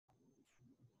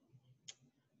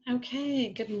Okay,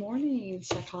 good morning,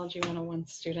 Psychology 101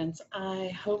 students. I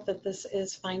hope that this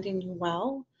is finding you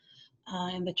well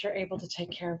and that you're able to take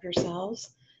care of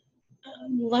yourselves.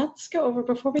 Let's go over,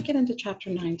 before we get into chapter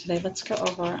 9 today, let's go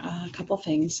over a couple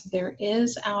things. There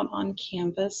is out on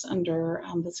Canvas under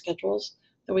the schedules,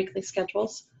 the weekly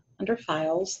schedules, under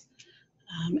files,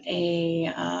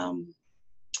 a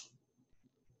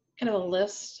kind of a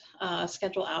list,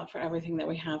 schedule out for everything that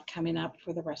we have coming up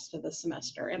for the rest of the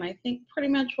semester. And I think pretty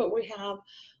much what we have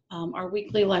are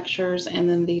weekly lectures and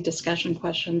then the discussion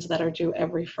questions that are due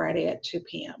every Friday at 2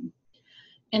 p.m.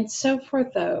 And so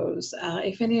for those,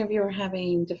 if any of you are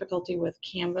having difficulty with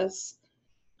Canvas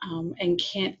and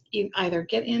can't either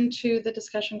get into the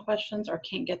discussion questions or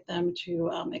can't get them to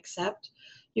accept,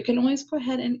 you can always go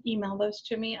ahead and email those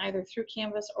to me either through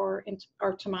Canvas or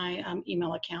to my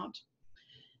email account.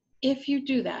 If you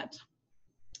do that,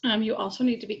 you also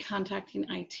need to be contacting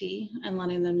IT and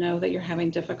letting them know that you're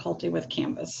having difficulty with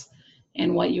Canvas.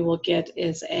 And what you will get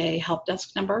is a help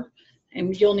desk number,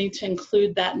 and you'll need to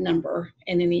include that number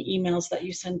in any emails that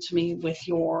you send to me with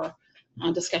your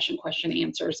discussion question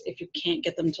answers if you can't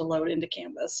get them to load into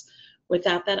Canvas.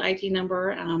 Without that IT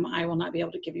number, I will not be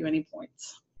able to give you any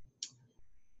points.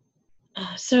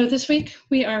 So this week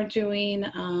we are doing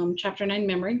Chapter 9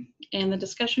 Memory and the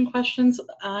discussion questions.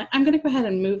 I'm going to go ahead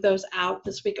and move those out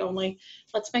this week only.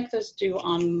 Let's make those due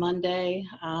on Monday.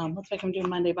 Let's make them due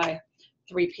Monday by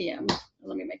 3 p.m.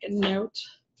 Let me make a note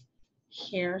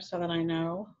here so that I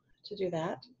know to do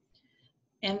that.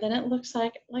 And then it looks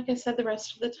like I said, the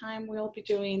rest of the time we'll be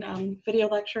doing video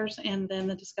lectures, and then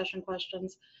the discussion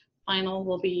questions final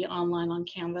will be online on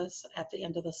Canvas at the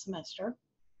end of the semester.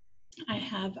 I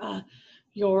have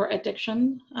your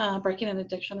addiction, breaking and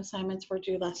addiction assignments were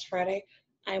due last Friday.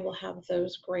 I will have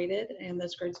those graded and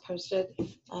those grades posted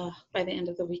by the end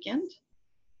of the weekend.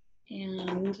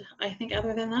 And I think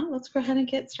other than that, let's go ahead and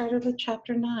get started with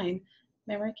Chapter 9.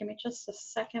 Memory, give me just a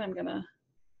second. I'm gonna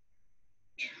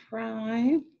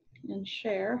try and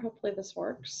share. Hopefully this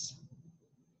works.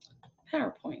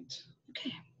 PowerPoint.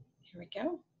 Okay, here we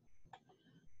go.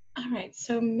 All right,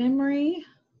 so memory.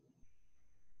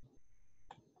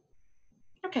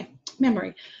 Okay,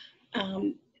 memory.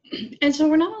 And so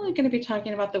we're not only going to be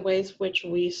talking about the ways which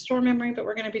we store memory, but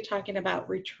we're going to be talking about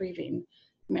retrieving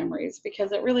memories,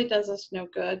 because it really does us no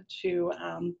good to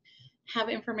have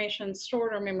information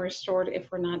stored or memories stored if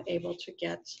we're not able to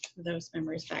get those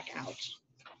memories back out.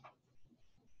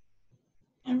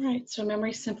 All right, so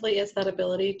memory simply is that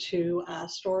ability to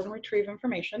store and retrieve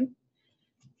information.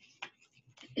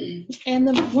 And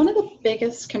one of the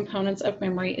biggest components of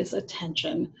memory is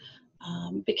attention.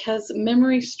 Because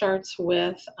memory starts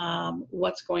with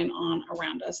what's going on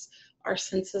around us. Our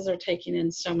senses are taking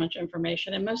in so much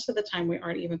information, and most of the time we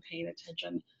aren't even paying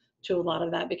attention to a lot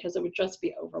of that because it would just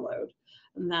be overload.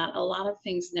 And that a lot of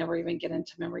things never even get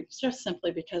into memory just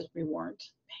simply because we weren't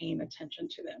paying attention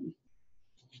to them.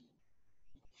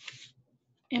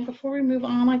 And before we move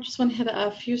on, I just want to hit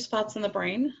a few spots in the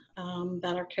brain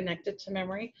that are connected to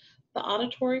memory. The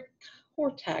auditory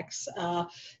cortex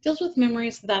deals with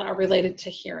memories that are related to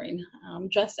hearing,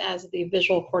 just as the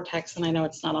visual cortex, and I know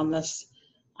it's not on this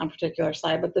particular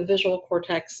slide, but the visual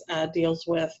cortex deals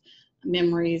with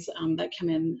memories that come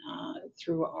in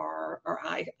through our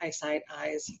eyesight,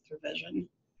 eyes, through vision.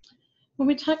 When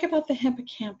we talk about the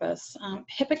hippocampus,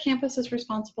 hippocampus is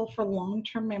responsible for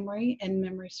long-term memory and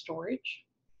memory storage.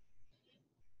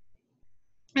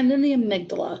 And then the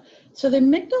amygdala. So the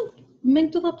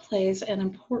amygdala plays an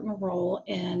important role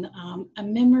in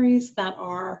memories that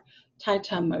are tied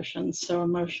to emotions, so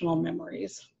emotional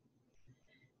memories.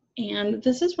 And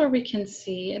this is where we can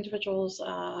see individuals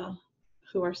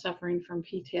who are suffering from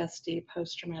PTSD,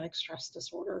 post-traumatic stress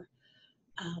disorder.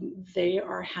 They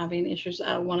are having issues.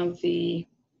 One of the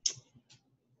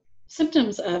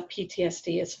symptoms of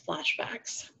PTSD is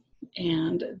flashbacks.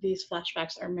 And these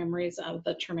flashbacks are memories of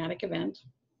the traumatic event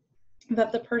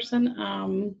that the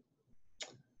person,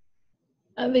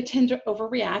 they tend to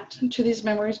overreact to these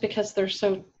memories because they're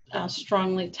so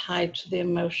strongly tied to the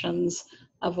emotions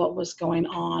of what was going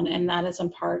on. And that is in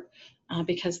part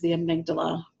because the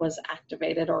amygdala was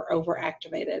activated or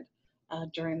overactivated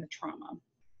during the trauma.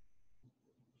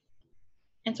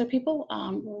 And so people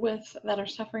that are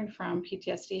suffering from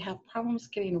PTSD have problems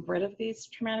getting rid of these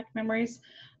traumatic memories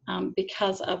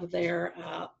because of their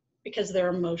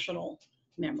emotional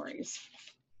memories.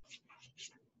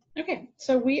 Okay,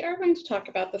 so we are going to talk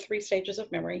about the 3 stages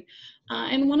of memory.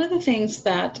 And one of the things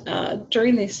that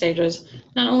during these stages,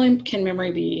 not only can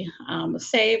memory be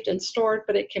saved and stored,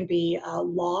 but it can be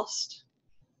lost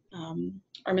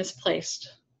or misplaced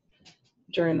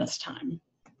during this time.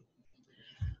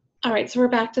 All right, so we're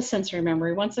back to sensory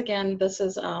memory. Once again, this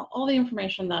is all the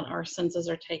information that our senses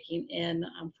are taking in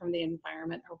from the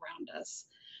environment around us.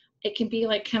 It can be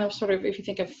like kind of sort of, if you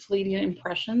think of fleeting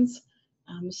impressions.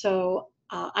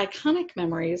 Iconic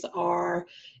memories are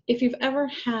if you've ever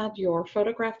had your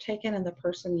photograph taken and the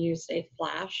person used a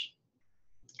flash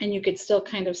and you could still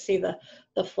kind of see the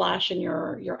flash in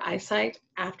your eyesight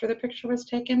after the picture was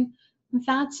taken.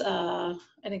 That's an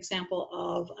example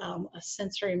of a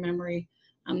sensory memory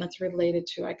that's related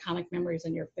to iconic memories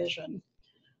in your vision.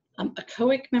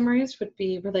 Echoic memories would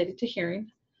be related to hearing.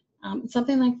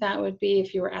 Something like that would be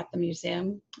if you were at the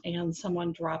museum and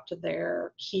someone dropped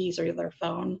their keys or their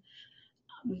phone.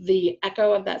 The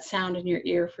echo of that sound in your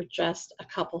ear for just a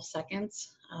couple seconds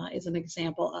is an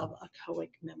example of echoic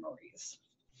memories.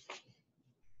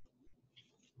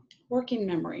 Working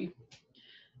memory.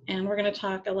 And we're going to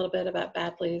talk a little bit about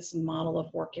Baddeley's model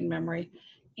of working memory.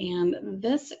 And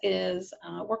this is,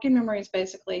 working memory is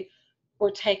basically,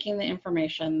 we're taking the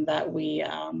information that we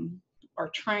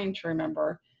are trying to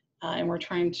remember and we're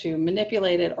trying to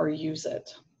manipulate it or use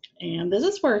it. And this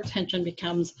is where attention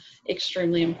becomes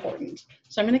extremely important.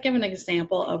 So I'm going to give an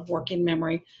example of working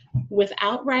memory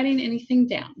without writing anything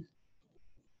down.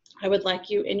 I would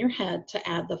like you in your head to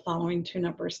add the following two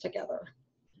numbers together.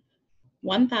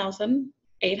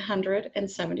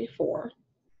 1,874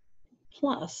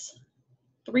 plus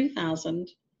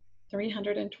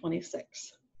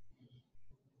 3,326.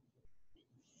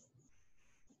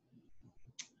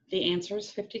 The answer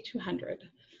is 5,200.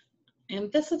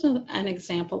 And this is an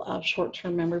example of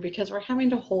short-term memory because we're having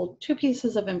to hold two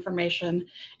pieces of information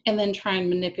and then try and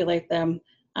manipulate them,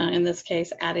 in this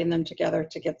case, adding them together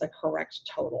to get the correct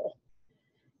total.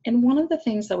 And one of the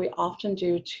things that we often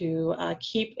do to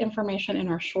keep information in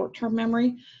our short-term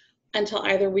memory until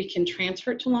either we can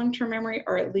transfer it to long-term memory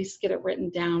or at least get it written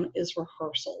down is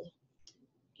rehearsal.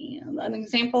 And an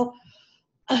example,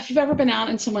 if you've ever been out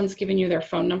and someone's given you their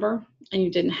phone number and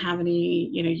you didn't have any,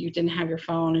 you didn't have your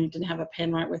phone and you didn't have a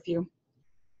pen right with you,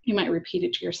 you might repeat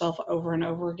it to yourself over and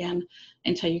over again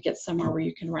until you get somewhere where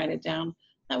you can write it down.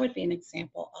 That would be an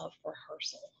example of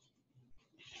rehearsal.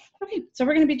 Okay, so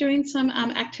we're going to be doing some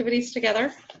activities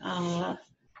together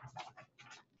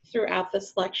throughout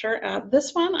this lecture.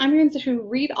 This one, I'm going to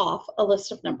read off a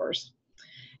list of numbers.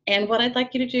 And what I'd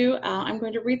like you to do, I'm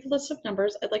going to read the list of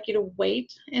numbers. I'd like you to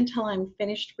wait until I'm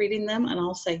finished reading them and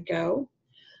I'll say go.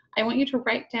 I want you to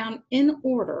write down in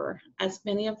order as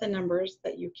many of the numbers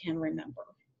that you can remember.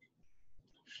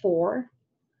 4,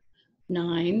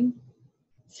 9,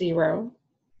 0,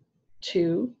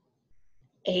 2,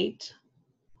 8,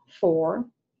 4,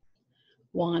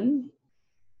 1,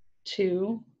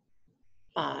 2,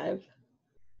 5,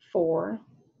 4,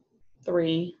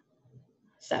 3,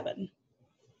 7.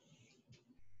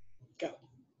 Go.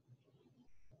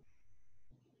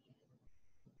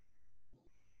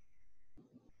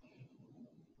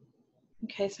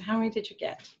 Okay, so how many did you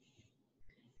get?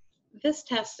 This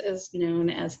test is known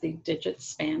as the digit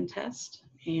span test,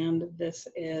 and this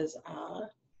is,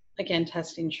 again,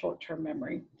 testing short-term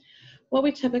memory. What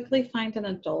we typically find in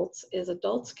adults is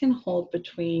adults can hold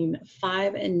between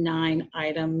 5 and 9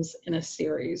 items in a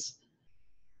series,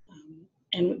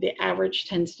 and the average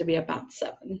tends to be about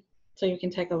 7. So you can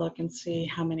take a look and see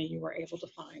how many you were able to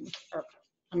find, or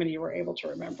how many you were able to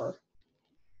remember.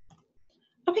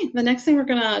 Okay, the next thing we're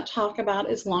going to talk about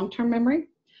is long-term memory.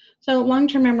 So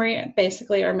long-term memory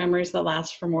basically are memories that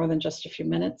last for more than just a few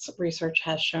minutes. Research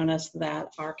has shown us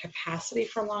that our capacity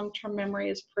for long-term memory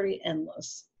is pretty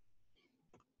endless.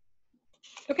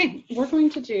 Okay, we're going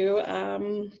to do,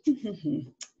 we're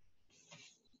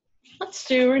going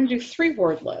to do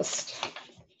 3-word list.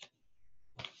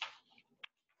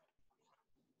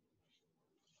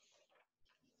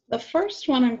 The first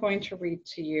one I'm going to read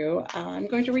to you, I'm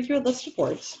going to read you a list of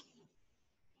words.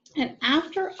 And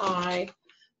after I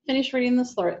finish reading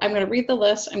this list, I'm going to read the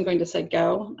list. I'm going to say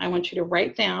go. I want you to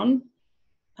write down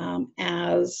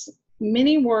as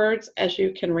many words as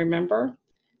you can remember.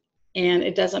 And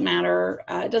it doesn't matter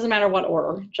what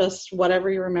order, just whatever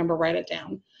you remember, write it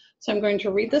down. So I'm going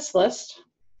to read this list,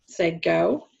 say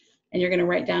go, and you're going to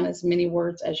write down as many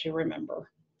words as you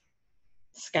remember.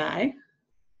 Sky,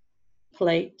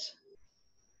 plate,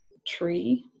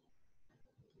 tree,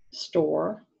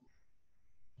 store,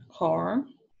 car,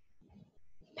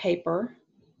 paper,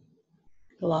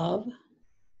 glove,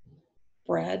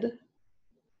 bread,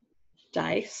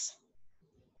 dice,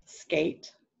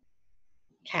 skate,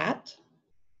 cat,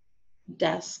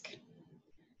 desk,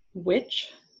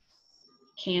 witch,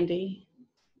 candy,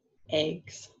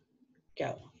 eggs,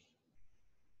 go.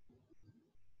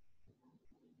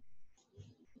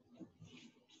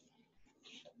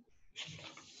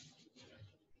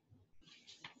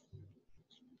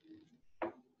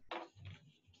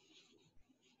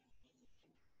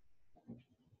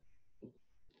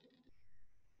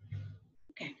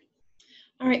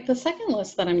 right, the second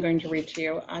list that I'm going to read to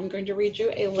you, I'm going to read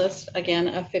you a list again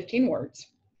of 15 words.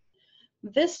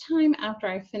 This time after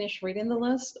I finish reading the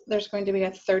list, there's going to be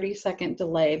a 30-second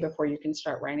delay before you can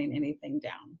start writing anything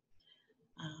down.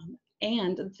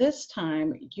 And this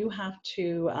time you have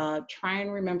to try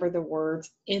and remember the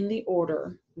words in the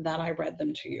order that I read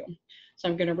them to you. So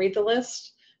I'm going to read the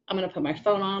list. I'm going to put my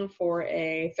phone on for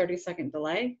a 30-second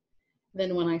delay.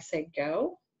 Then when I say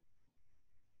go,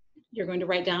 you're going to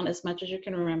write down as much as you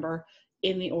can remember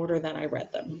in the order that I read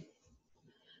them.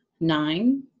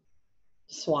 9,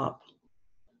 swap,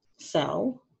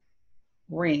 sell,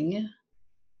 ring,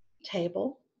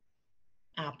 table,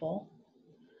 apple,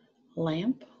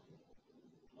 lamp,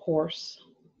 horse,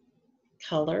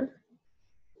 color,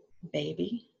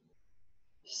 baby,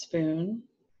 spoon,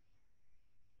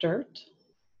 dirt,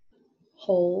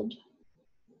 hold,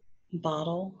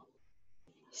 bottle,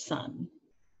 sun.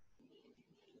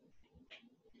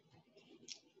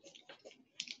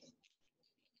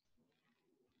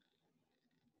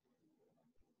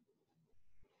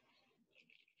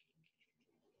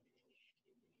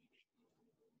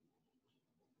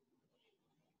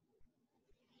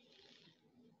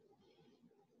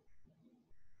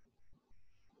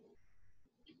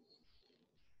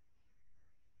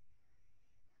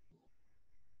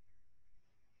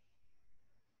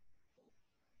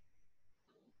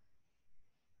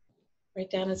 Write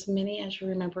down as many as you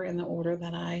remember in the order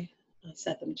that I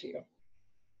said them to you.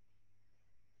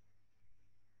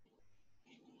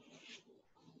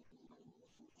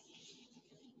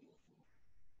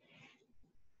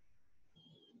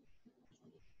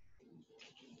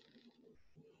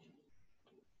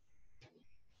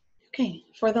 Okay,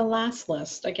 for the last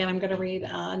list, again, I'm going to read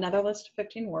another list of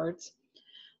 15 words.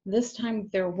 This time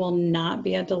there will not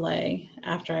be a delay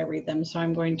after I read them. So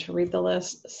I'm going to read the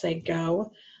list, say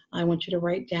go. I want you to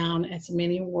write down as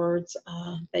many words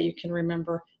that you can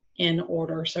remember in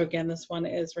order. So again, this one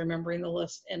is remembering the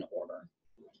list in order.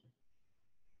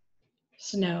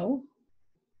 Snow,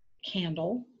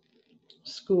 candle,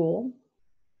 school,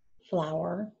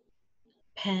 flower,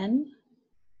 pen,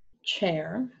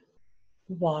 chair,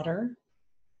 water,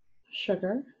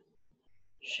 sugar,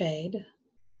 shade,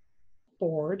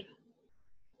 board,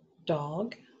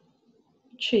 dog,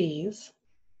 cheese,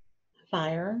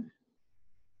 fire,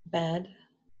 bed,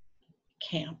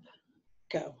 camp,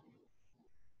 go.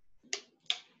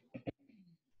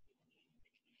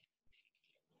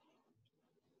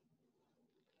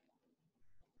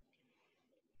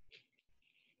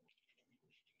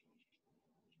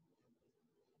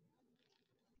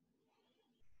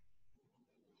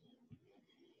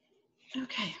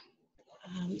 Okay,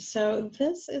 so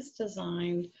this is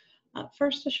designed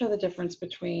first to show the difference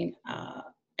between,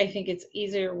 I think it's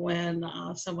easier when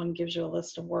someone gives you a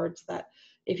list of words that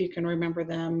if you can remember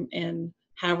them and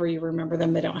however you remember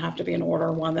them, they don't have to be in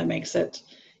order, one that makes it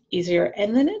easier.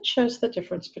 And then it shows the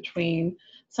difference between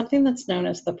something that's known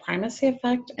as the primacy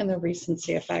effect and the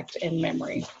recency effect in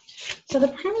memory. So the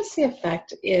primacy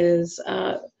effect is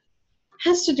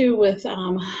has to do with,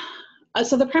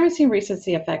 so the primacy and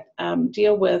recency effect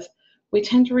deal with, we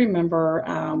tend to remember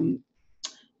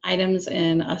items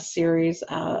in a series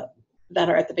that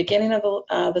are at the beginning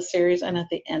of the series and at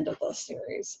the end of the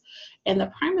series. And the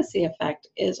primacy effect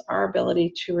is our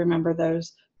ability to remember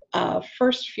those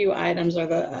first few items or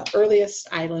the earliest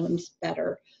items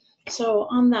better. So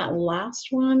on that last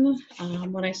one,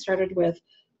 when I started with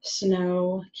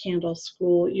snow, candle,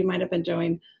 school, you might have been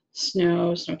doing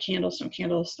snow, snow candle, snow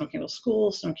candle, snow candle,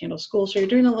 school, snow candle, school. So you're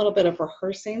doing a little bit of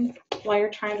rehearsing while you're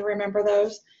trying to remember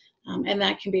those. And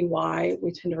that can be why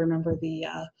we tend to remember the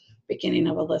beginning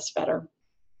of a list better.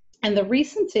 And the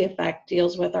recency effect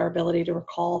deals with our ability to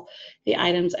recall the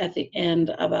items at the end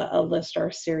of a list or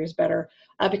a series better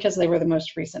because they were the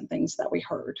most recent things that we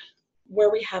heard. Where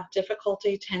we have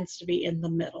difficulty tends to be in the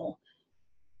middle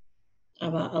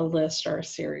of a list or a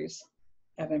series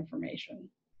of information.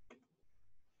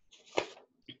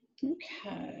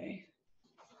 Okay.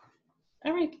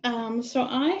 All right, so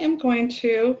I am going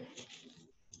to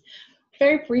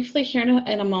very briefly here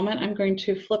in a moment, I'm going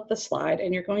to flip the slide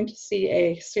and you're going to see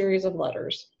a series of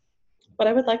letters. What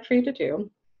I would like for you to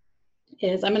do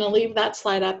is I'm going to leave that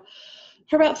slide up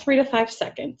for about 3 to 5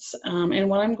 seconds. And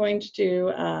what I'm going to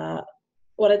do,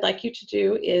 what I'd like you to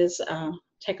do is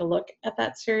take a look at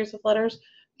that series of letters.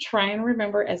 Try and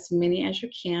remember as many as you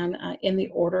can in the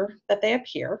order that they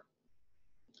appear.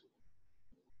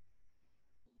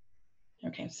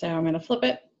 Okay, so I'm going to flip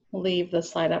it, leave the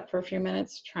slide up for a few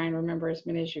minutes, try and remember as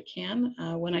many as you can.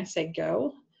 When I say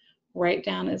go, write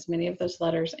down as many of those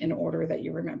letters in order that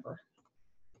you remember.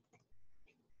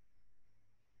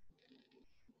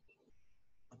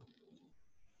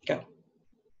 Go.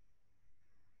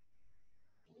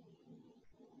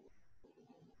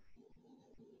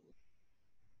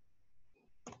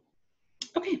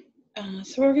 Okay,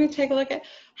 so we're going to take a look at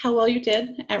how well you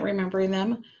did at remembering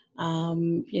them.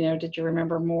 Did you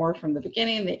remember more from the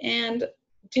beginning, the end?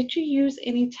 Did you use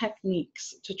any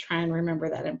techniques to try and remember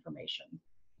that information?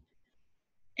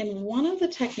 And one of the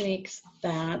techniques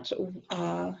that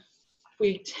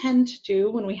we tend to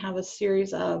do when we have a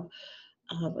series of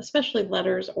especially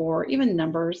letters or even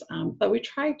numbers, but we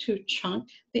try to chunk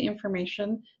the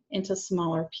information into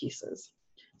smaller pieces.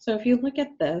 So if you look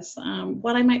at this,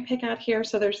 what I might pick out here,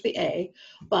 so there's the A,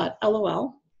 but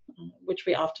LOL, which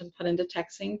we often put into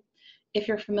texting. If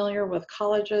you're familiar with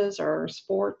colleges or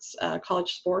sports,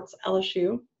 college sports,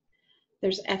 LSU,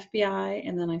 there's FBI,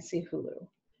 and then I see Hulu.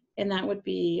 And that would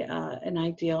be an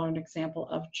ideal or an example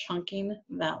of chunking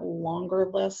that longer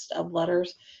list of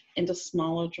letters into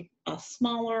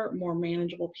smaller, more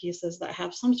manageable pieces that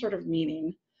have some sort of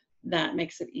meaning that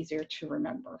makes it easier to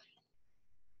remember.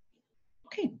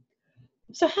 Okay,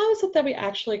 so how is it that we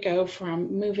actually go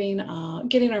from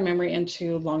getting our memory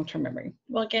into long-term memory?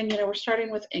 Well, again, we're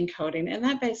starting with encoding, and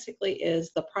that basically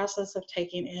is the process of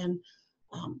taking in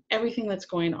everything that's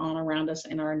going on around us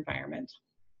in our environment.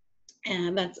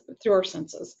 And that's through our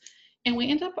senses. And we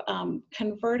end up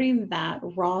converting that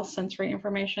raw sensory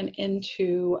information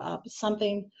into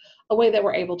a way that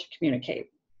we're able to communicate.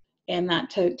 And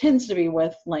that tends to be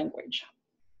with language.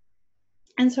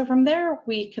 And so from there,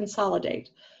 we consolidate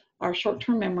our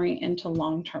short-term memory into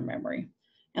long-term memory.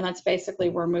 And that's basically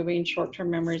we're moving short-term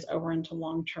memories over into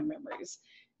long-term memories.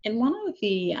 And one of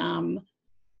the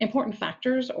important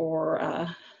factors or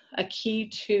a key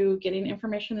to getting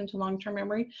information into long-term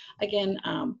memory, again,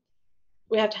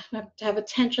 we have to have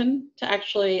attention to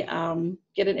actually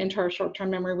get it into our short-term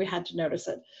memory. We had to notice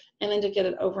it. And then to get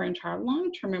it over into our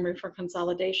long-term memory for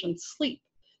consolidation, sleep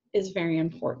is very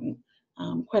important.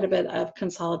 Quite a bit of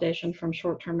consolidation from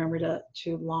short-term memory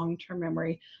to long-term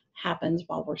memory happens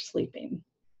while we're sleeping.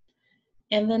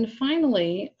 And then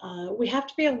finally, we have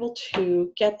to be able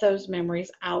to get those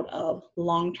memories out of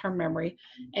long-term memory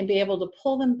and be able to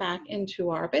pull them back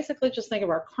into basically just think of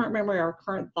our current memory, our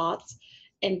current thoughts,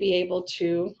 and be able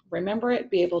to remember it,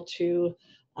 be able to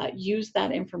use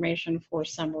that information for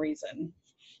some reason.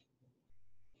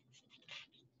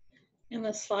 And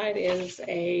this slide is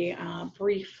a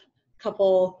brief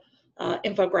couple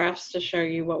infographics to show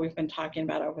you what we've been talking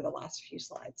about over the last few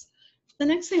slides. The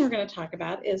next thing we're going to talk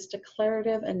about is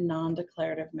declarative and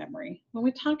non-declarative memory. When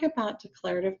we talk about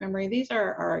declarative memory, these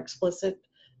are our explicit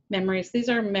memories. These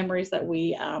are memories that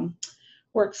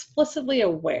we're explicitly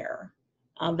aware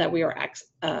that we are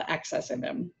accessing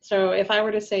them. So if I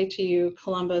were to say to you,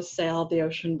 Columbus sailed the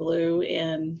ocean blue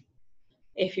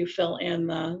if you fill in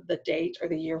the date or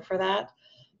the year for that,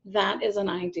 that is an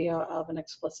idea of an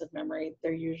explicit memory.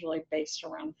 They're usually based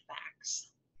around facts.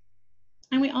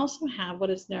 And we also have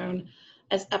what is known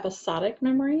as episodic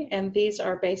memory, and these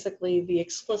are basically the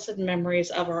explicit memories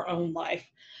of our own life.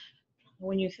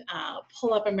 When you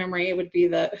pull up a memory, it would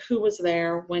be who was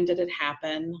there, when did it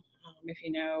happen, if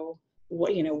you know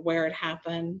where it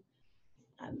happened.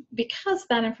 Because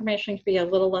that information can be a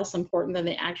little less important than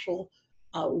the actual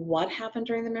what happened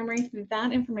during the memory,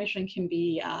 that information can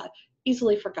be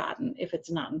easily forgotten if it's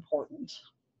not important.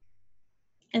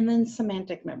 And then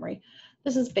semantic memory.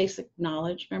 This is basic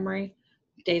knowledge memory,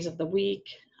 days of the week,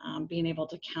 being able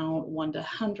to count 1 to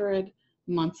 100,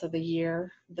 months of the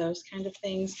year, those kind of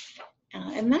things.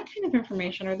 And that kind of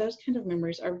information or those kind of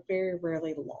memories are very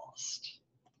rarely lost.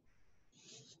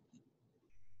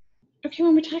 Okay,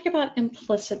 when we talk about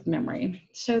implicit memory,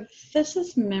 so this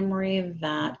is memory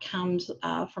that comes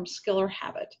from skill or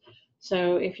habit.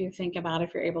 So if you think about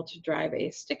if you're able to drive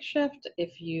a stick shift,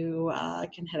 if you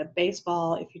can hit a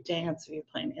baseball, if you dance, if you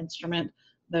play an instrument,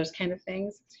 those kind of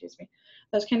things,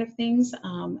 those kind of things.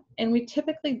 And we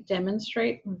typically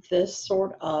demonstrate this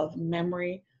sort of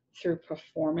memory through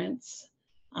performance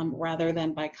rather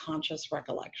than by conscious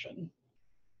recollection.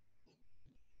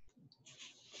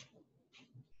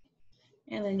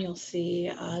 And then you'll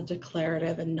see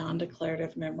declarative and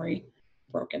non-declarative memory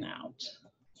broken out.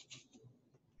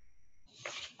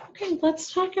 Okay,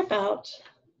 let's talk about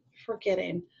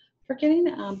forgetting.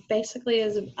 Forgetting basically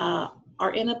is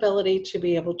our inability to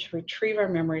be able to retrieve our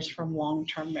memories from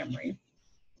long-term memory.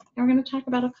 And we're going to talk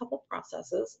about a couple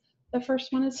processes. The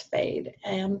first one is fade,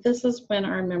 and this is when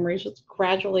our memories just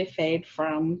gradually fade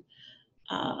from,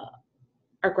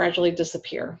 or gradually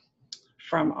disappear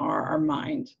from our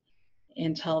mind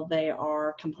until they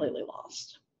are completely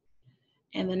lost.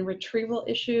 And then retrieval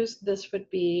issues, this would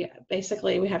be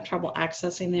basically we have trouble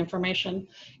accessing the information.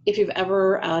 If you've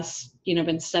ever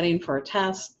been studying for a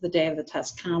test, the day of the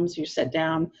test comes, you sit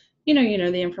down, you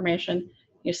know the information,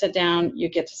 you sit down, you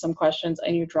get to some questions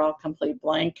and you draw a complete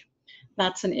blank.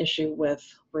 That's an issue with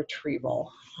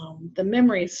retrieval. The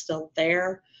memory is still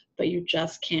there, but you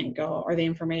just can't go, or the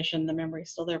information, the memory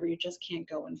is still there, but you just can't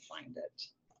go and find it.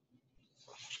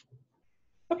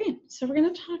 Okay, so we're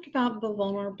going to talk about the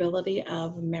vulnerability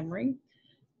of memory.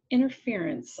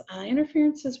 Interference.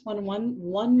 Interference is when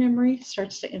one memory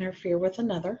starts to interfere with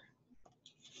another.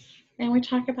 And we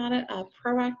talk about it,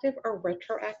 proactive or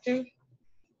retroactive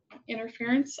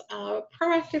interference.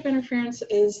 Proactive interference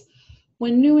is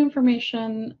when new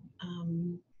information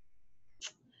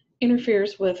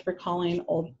interferes with recalling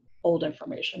old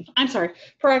information. I'm sorry,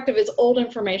 proactive is old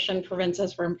information prevents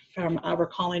us from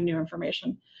recalling new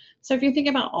information. So if you think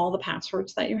about all the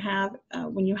passwords that you have,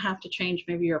 when you have to change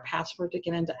maybe your password to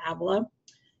get into Avila,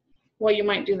 what you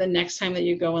might do the next time that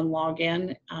you go and log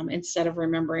in, instead of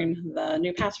remembering the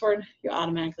new password, you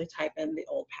automatically type in the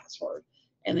old password.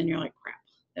 And then you're like, crap,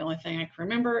 the only thing I can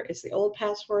remember is the old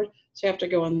password, so you have to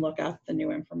go and look up the new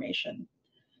information.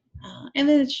 And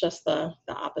then it's just the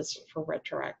opposite for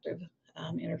retroactive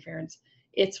interference.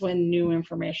 It's when new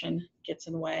information gets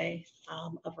in the way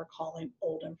of recalling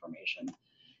old information.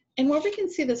 And where we can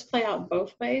see this play out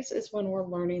both ways is when we're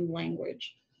learning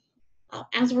language.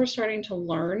 As we're starting to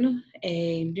learn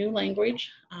a new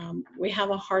language, we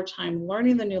have a hard time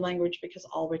learning the new language because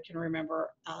all we can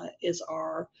remember is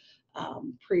our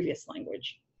previous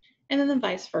language. And then the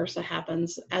vice versa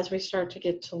happens. As we start to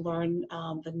get to learn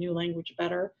the new language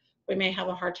better, we may have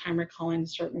a hard time recalling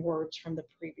certain words from the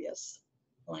previous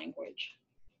language.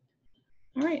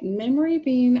 All right, memory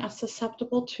being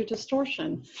susceptible to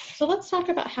distortion. So let's talk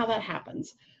about how that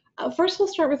happens. First, we'll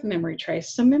start with memory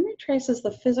trace. So memory trace is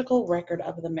the physical record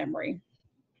of the memory.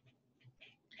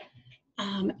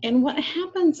 And what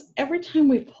happens every time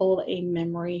we pull a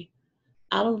memory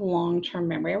out of long-term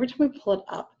memory, every time we pull it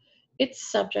up,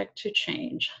 it's subject to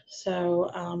change. So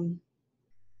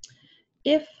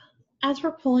if, as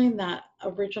we're pulling that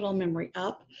original memory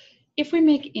up, if we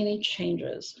make any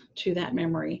changes to that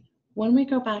memory, when we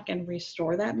go back and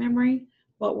restore that memory,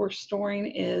 what we're storing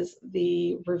is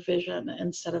the revision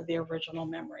instead of the original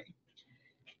memory.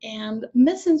 And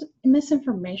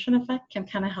misinformation effect can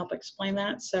kind of help explain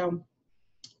that. So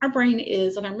our brain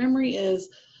is, and our memory is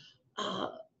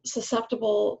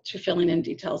susceptible to filling in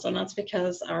details. And that's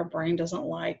because our brain doesn't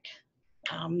like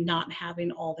not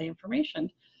having all the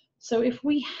information. So if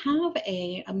we have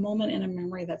a moment in a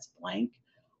memory that's blank,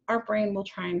 our brain will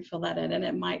try and fill that in, and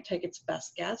it might take its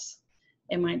best guess.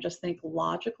 It might just think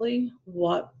logically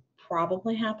what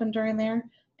probably happened during there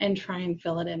and try and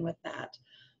fill it in with that.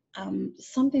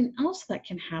 Something else that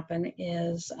can happen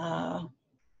is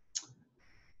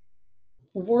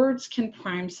words can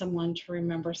prime someone to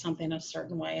remember something a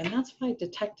certain way, and that's why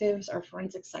detectives or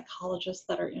forensic psychologists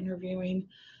that are interviewing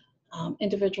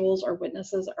individuals or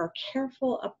witnesses are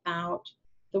careful about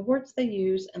the words they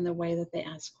use and the way that they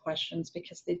ask questions,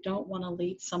 because they don't want to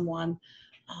lead someone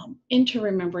into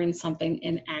remembering something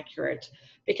inaccurate.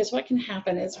 Because what can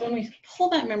happen is when we pull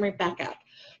that memory back up,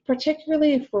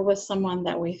 particularly if we're with someone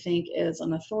that we think is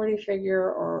an authority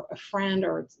figure or a friend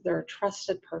or they're a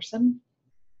trusted person,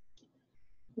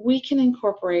 we can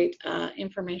incorporate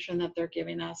information that they're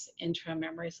giving us into a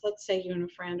memory. So let's say you and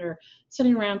a friend are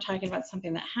sitting around talking about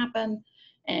something that happened,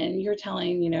 and you're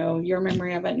telling, your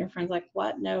memory of it, and your friend's like,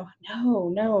 what? No,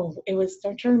 it was,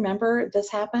 don't you remember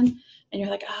this happened? And you're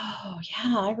like, oh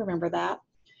yeah, I remember that.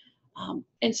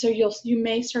 And so you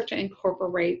may start to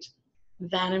incorporate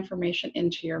that information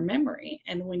into your memory.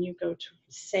 And when you go to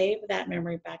save that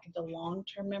memory back into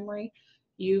long-term memory,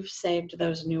 you've saved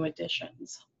those new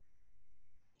additions.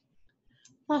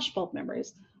 Flashbulb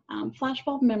memories.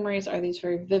 Flashbulb memories are these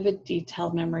very vivid,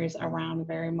 detailed memories around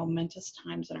very momentous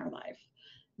times in our life.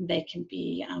 They can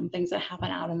be things that happen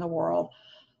out in the world,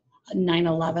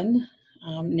 9/11,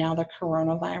 now the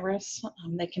coronavirus.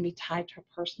 They can be tied to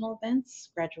personal events,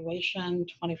 graduation,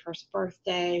 21st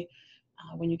birthday,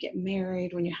 when you get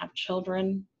married, when you have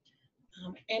children.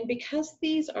 And because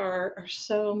these are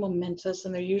so momentous,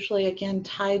 and they're usually, again,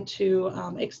 tied to,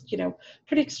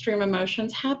 pretty extreme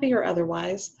emotions, happy or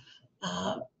otherwise,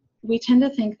 we tend to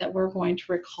think that we're going to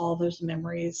recall those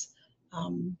memories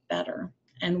better.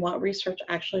 And what research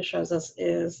actually shows us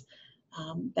is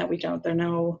that we don't.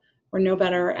 We're no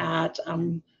better at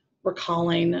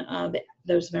recalling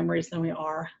those memories than we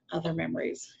are other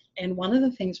memories. And one of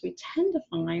the things we tend to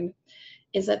find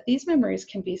is that these memories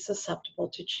can be susceptible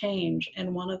to change.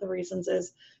 And one of the reasons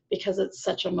is because it's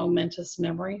such a momentous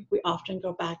memory, we often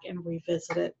go back and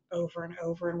revisit it over and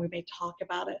over, and we may talk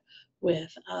about it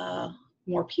with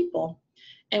more people,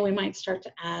 and we might start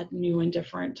to add new and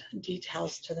different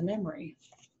details to the memory.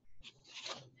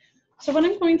 So what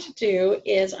I'm going to do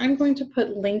is I'm going to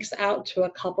put links out to a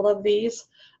couple of these.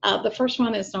 The first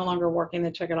one is no longer working.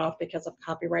 They took it off because of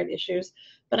copyright issues,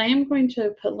 but I am going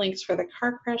to put links for the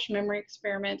car crash memory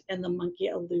experiment and the monkey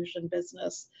illusion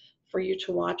business for you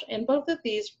to watch. And both of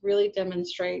these really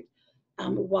demonstrate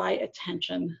why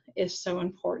attention is so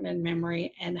important in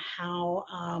memory, and how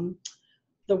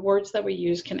the words that we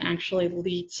use can actually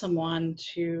lead someone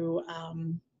to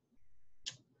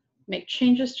make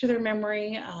changes to their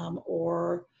memory,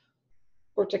 or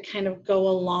to kind of go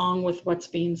along with what's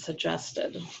being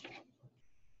suggested.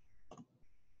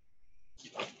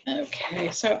 Okay,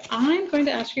 so I'm going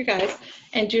to ask you guys,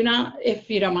 and do not, if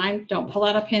you don't mind, don't pull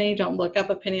out a penny, don't look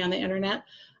up a penny on the internet.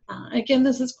 Again,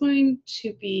 this is going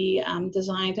to be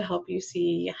designed to help you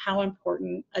see how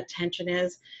important attention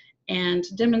is, and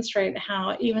demonstrate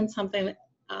how even something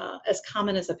as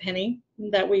common as a penny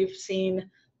that we've seen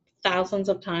thousands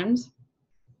of times,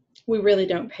 we really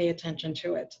don't pay attention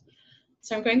to it.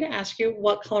 So I'm going to ask you,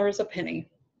 what color is a penny?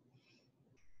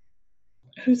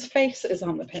 Whose face is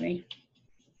on the penny?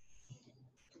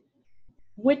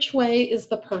 Which way is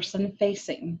the person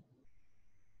facing?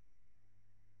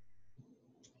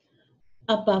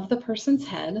 Above the person's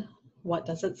head, what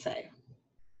does it say?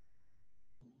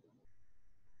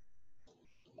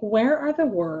 Where are the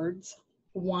words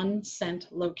 1 cent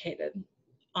located?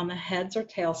 On the heads or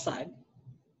tail side?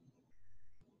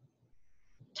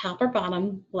 Top or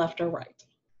bottom, left or right?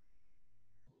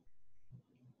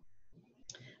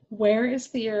 Where is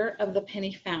the ear of the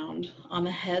penny found? On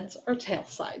the heads or tail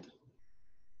side?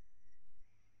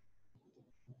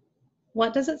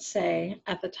 What does it say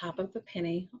at the top of the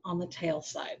penny on the tail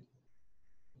side?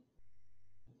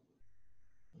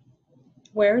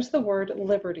 Where's the word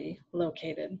liberty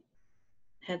located?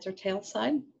 Heads or tail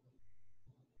side?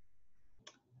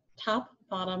 Top,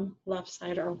 bottom, left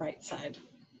side, or right side?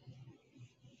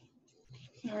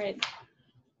 All right.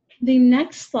 The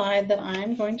next slide that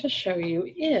I'm going to show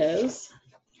you is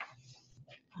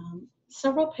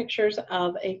several pictures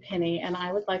of a penny, and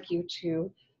I would like you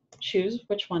to choose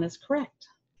which one is correct.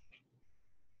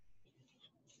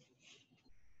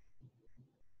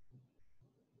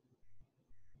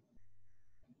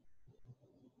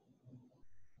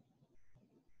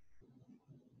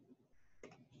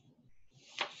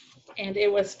 And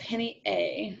it was penny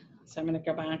A. So I'm going to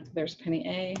go back. There's penny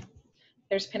A.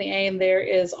 There's penny A, and there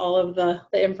is all of the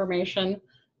information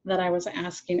that I was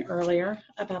asking earlier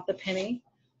about the penny.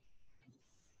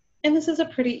 And this is a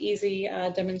pretty easy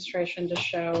demonstration to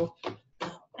show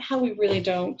how we really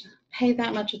don't pay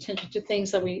that much attention to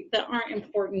things that aren't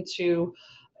important to,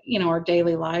 our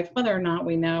daily life. Whether or not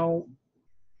we know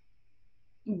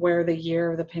where the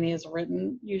year of the penny is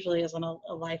written usually isn't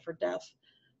a life or death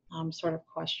sort of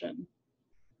question.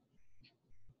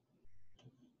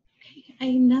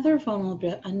 Another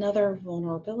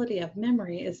vulnerability of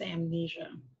memory is amnesia.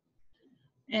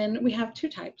 And we have two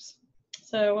types.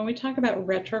 So when we talk about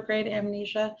retrograde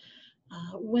amnesia,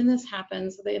 when this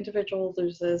happens, the individual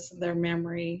loses their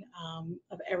memory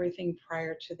of everything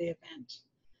prior to the event.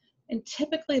 And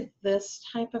typically this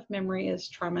type of memory is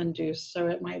trauma-induced. So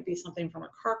it might be something from a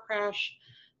car crash,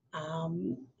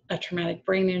 a traumatic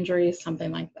brain injury,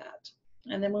 something like that.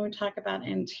 And then when we talk about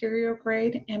anterior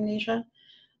grade amnesia,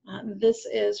 this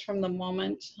is from the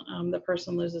moment the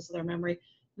person loses their memory,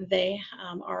 they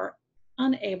are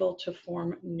unable to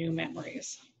form new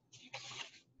memories.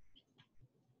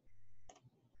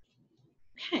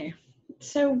 Okay,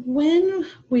 so when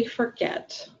we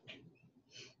forget,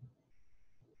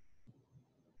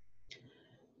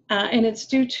 and it's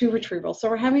due to retrieval. So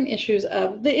we're having issues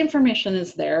of the information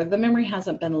is there, the memory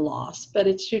hasn't been lost, but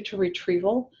it's due to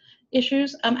retrieval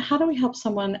issues. How do we help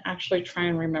someone actually try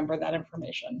and remember that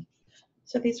information?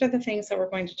 So these are the things that we're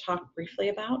going to talk briefly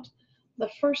about. The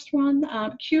first one,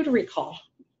 cue to recall.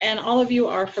 And all of you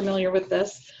are familiar with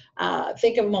this.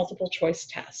 Think of multiple choice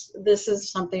tests. This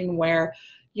is something where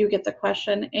you get the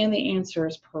question and the answer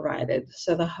is provided.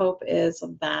 So the hope is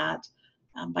that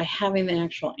by having the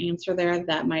actual answer there,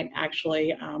 that might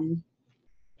actually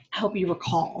help you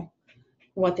recall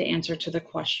what the answer to the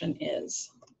question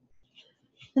is.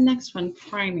 The next one,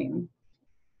 priming.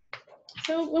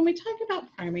 So when we talk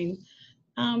about priming,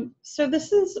 so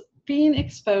this is being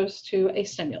exposed to a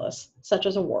stimulus, such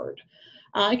as a word.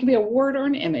 It can be a word or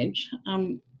an image,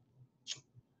 and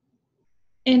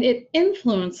it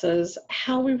influences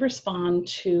how we respond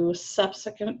to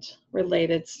subsequent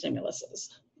related stimuluses.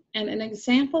 And an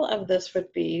example of this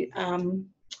would be,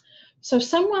 so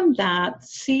someone that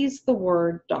sees the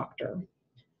word doctor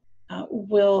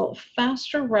will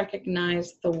faster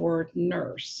recognize the word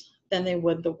nurse than they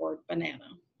would the word banana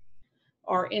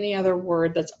or any other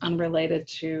word that's unrelated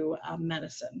to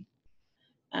medicine.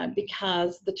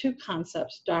 Because the two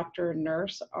concepts, doctor and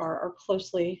nurse, are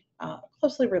closely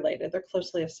related. They're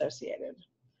closely associated.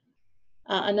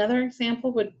 Another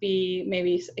example would be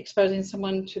maybe exposing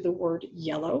someone to the word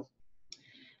yellow,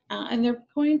 and they're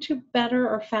going to better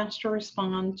or faster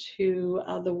respond to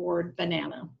the word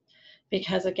banana,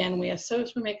 because again, we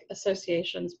make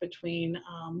associations between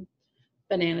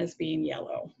bananas being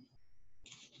yellow.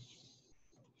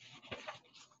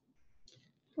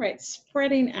 Right,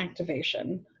 spreading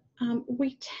activation.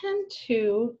 We tend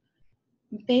to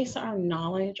base our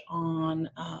knowledge on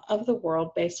of the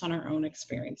world based on our own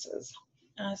experiences.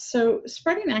 So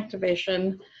spreading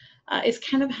activation is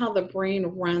kind of how the brain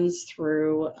runs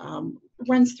through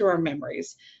our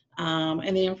memories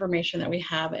and the information that we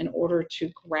have in order to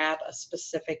grab a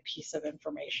specific piece of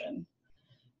information.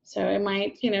 So it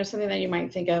might, something that you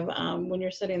might think of when you're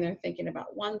sitting there thinking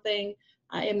about one thing,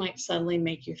 it might suddenly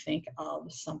make you think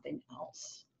of something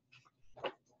else.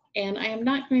 And I am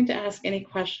not going to ask any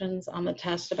questions on the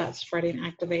test about spreading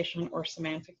activation or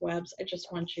semantic webs. I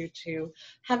just want you to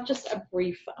have just a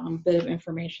brief bit of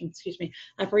information,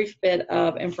 a brief bit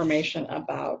of information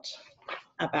about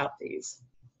these.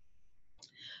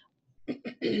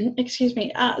 Excuse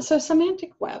me. So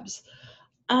semantic webs.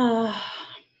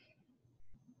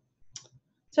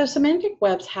 So semantic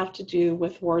webs have to do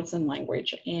with words and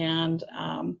language and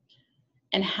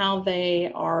how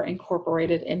they are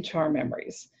incorporated into our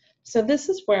memories. So this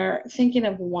is where thinking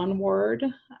of one word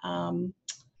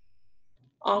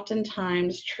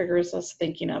oftentimes triggers us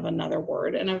thinking of another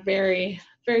word. And a very,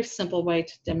 very simple way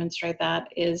to demonstrate that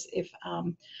is if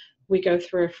we go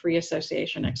through a free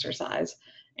association exercise.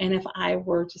 And if I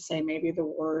were to say maybe the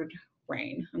word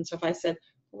rain, and so if I said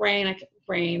rain,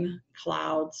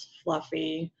 clouds,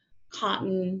 fluffy,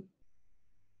 cotton,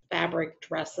 fabric,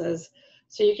 dresses,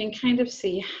 so you can kind of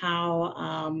see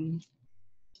how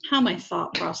my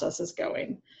thought process is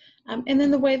going. And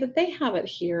then the way that they have it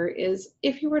here is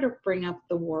if you were to bring up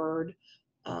the word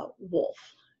wolf,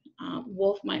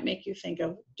 wolf might make you think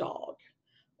of dog,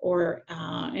 or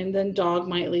and then dog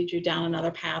might lead you down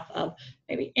another path of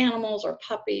maybe animals or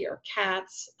puppy or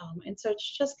cats. And so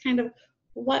it's just kind of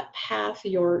what path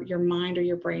your mind or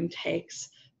your brain takes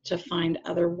to find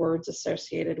other words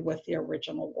associated with the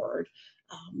original word,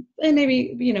 and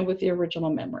maybe, with the original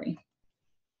memory.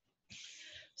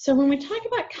 So when we talk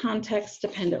about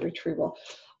context-dependent retrieval,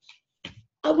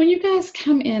 when you guys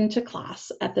come into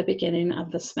class at the beginning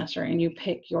of the semester and you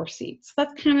pick your seats,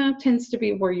 that kind of tends to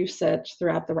be where you sit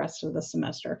throughout the rest of the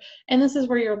semester. And this is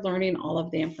where you're learning all of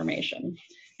the information.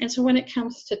 And so when it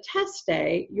comes to test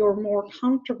day, you're more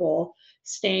comfortable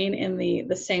staying in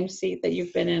the same seat that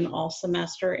you've been in all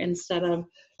semester instead of,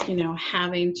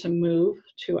 having to move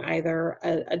to either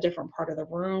a different part of the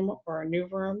room or a new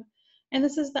room. And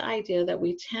this is the idea that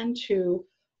we tend to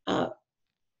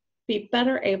be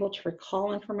better able to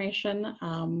recall information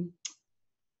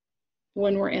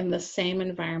when we're in the same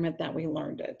environment that we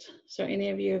learned it. So any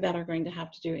of you that are going to have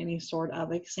to do any sort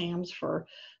of exams for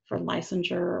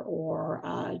licensure,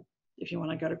 or if you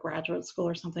want to go to graduate school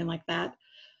or something like that,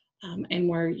 and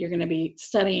where you're going to be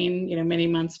studying, many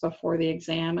months before the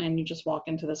exam, and you just walk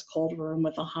into this cold room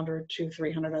with 100 to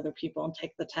 300 other people and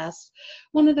take the test.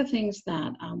 One of the things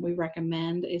that we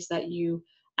recommend is that you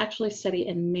actually study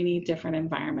in many different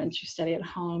environments. You study at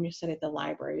home, you study at the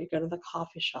library, you go to the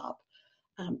coffee shop.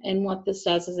 And what this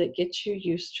does is it gets you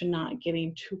used to not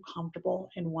getting too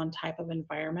comfortable in one type of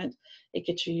environment. It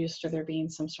gets you used to there being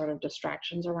some sort of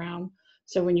distractions around.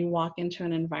 So when you walk into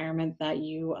an environment that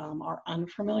you are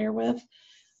unfamiliar with,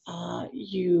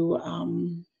 you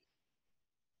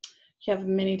have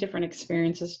many different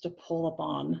experiences to pull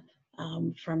upon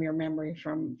from your memory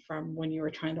from when you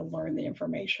were trying to learn the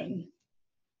information.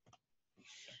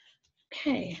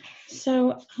 Okay,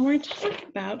 so I want to talk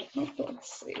about,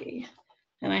 let's see,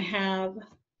 and I have,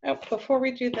 before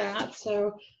we do that,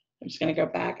 so I'm just going to go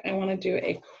back. I want to do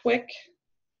a quick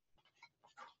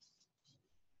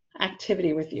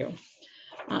activity with you.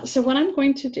 So what I'm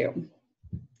going to do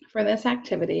for this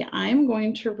activity, I'm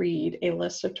going to read a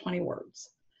list of 20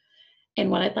 words. And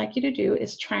what I'd like you to do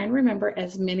is try and remember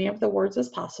as many of the words as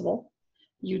possible.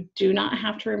 You do not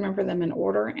have to remember them in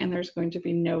order, and there's going to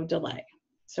be no delay.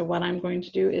 So what I'm going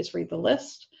to do is read the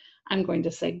list. I'm going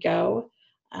to say go.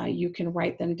 You can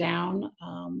write them down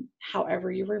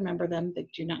however you remember them. They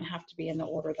do not have to be in the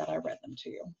order that I read them to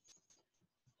you.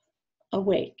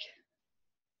 awake,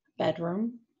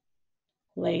 bedroom,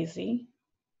 lazy,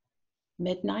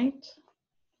 midnight,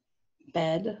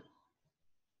 bed,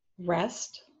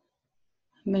 rest,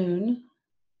 moon,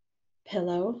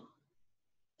 pillow,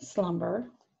 slumber,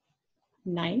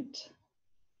 night,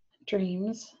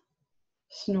 dreams,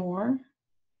 snore,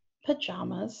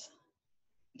 pajamas,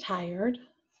 tired,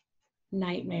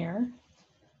 nightmare,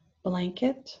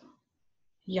 blanket,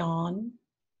 yawn,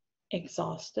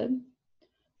 exhausted,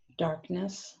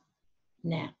 darkness,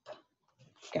 nap.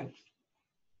 Go.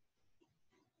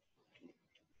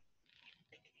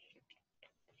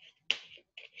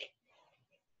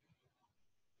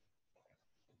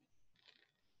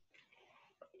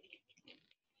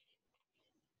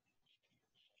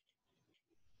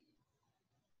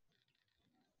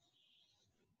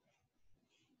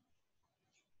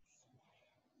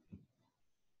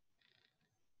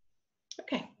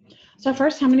 Okay, so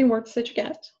first, how many words did you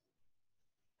get?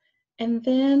 And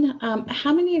then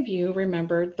how many of you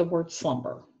remembered the word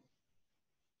slumber?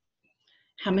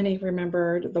 How many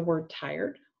remembered the word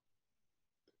tired?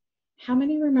 How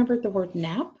many remembered the word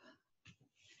nap?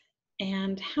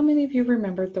 And how many of you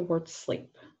remembered the word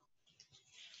sleep?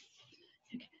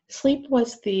 Okay. Sleep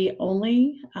was the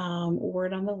only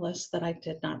word on the list that I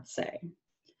did not say.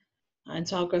 And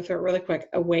so I'll go through it really quick.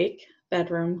 Awake,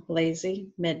 bedroom, lazy,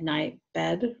 midnight,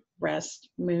 bed, rest,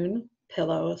 moon,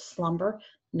 pillow, slumber,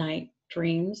 night,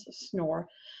 dreams, snore,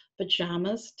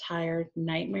 pajamas, tired,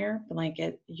 nightmare,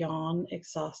 blanket, yawn,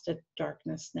 exhausted,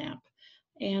 darkness, nap.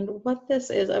 And what this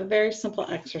is, a very simple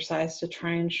exercise to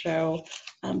try and show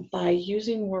by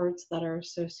using words that are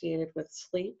associated with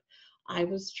sleep. I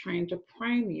was trying to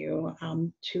prime you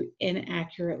to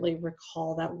inaccurately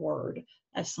recall that word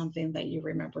as something that you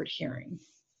remembered hearing.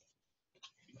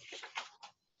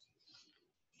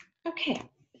 Okay,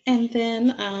 and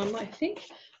then I think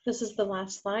this is the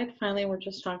last slide. Finally, we're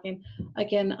just talking,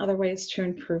 again, other ways to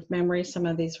improve memory. Some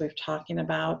of these we've talking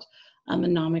about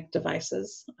mnemonic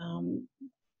devices.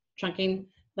 Chunking,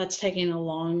 that's taking a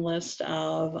long list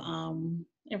of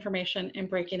information and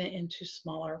breaking it into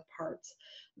smaller parts.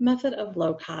 Method of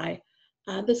loci.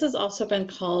 This has also been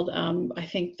called, I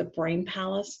think, the brain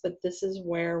palace, but this is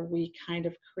where we kind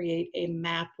of create a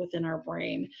map within our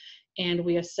brain and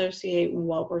we associate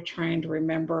what we're trying to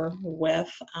remember with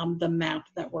the map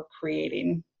that we're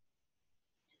creating.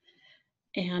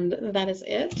 And that is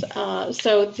it.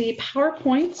 So the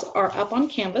PowerPoints are up on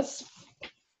Canvas.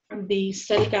 The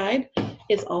study guide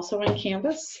is also on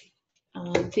Canvas.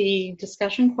 The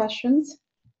discussion questions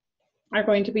are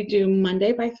going to be due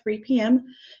Monday by 3 p.m.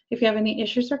 If you have any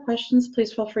issues or questions,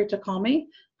 please feel free to call me.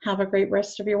 Have a great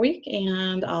rest of your week,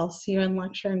 and I'll see you in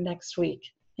lecture next week.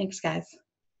 Thanks, guys.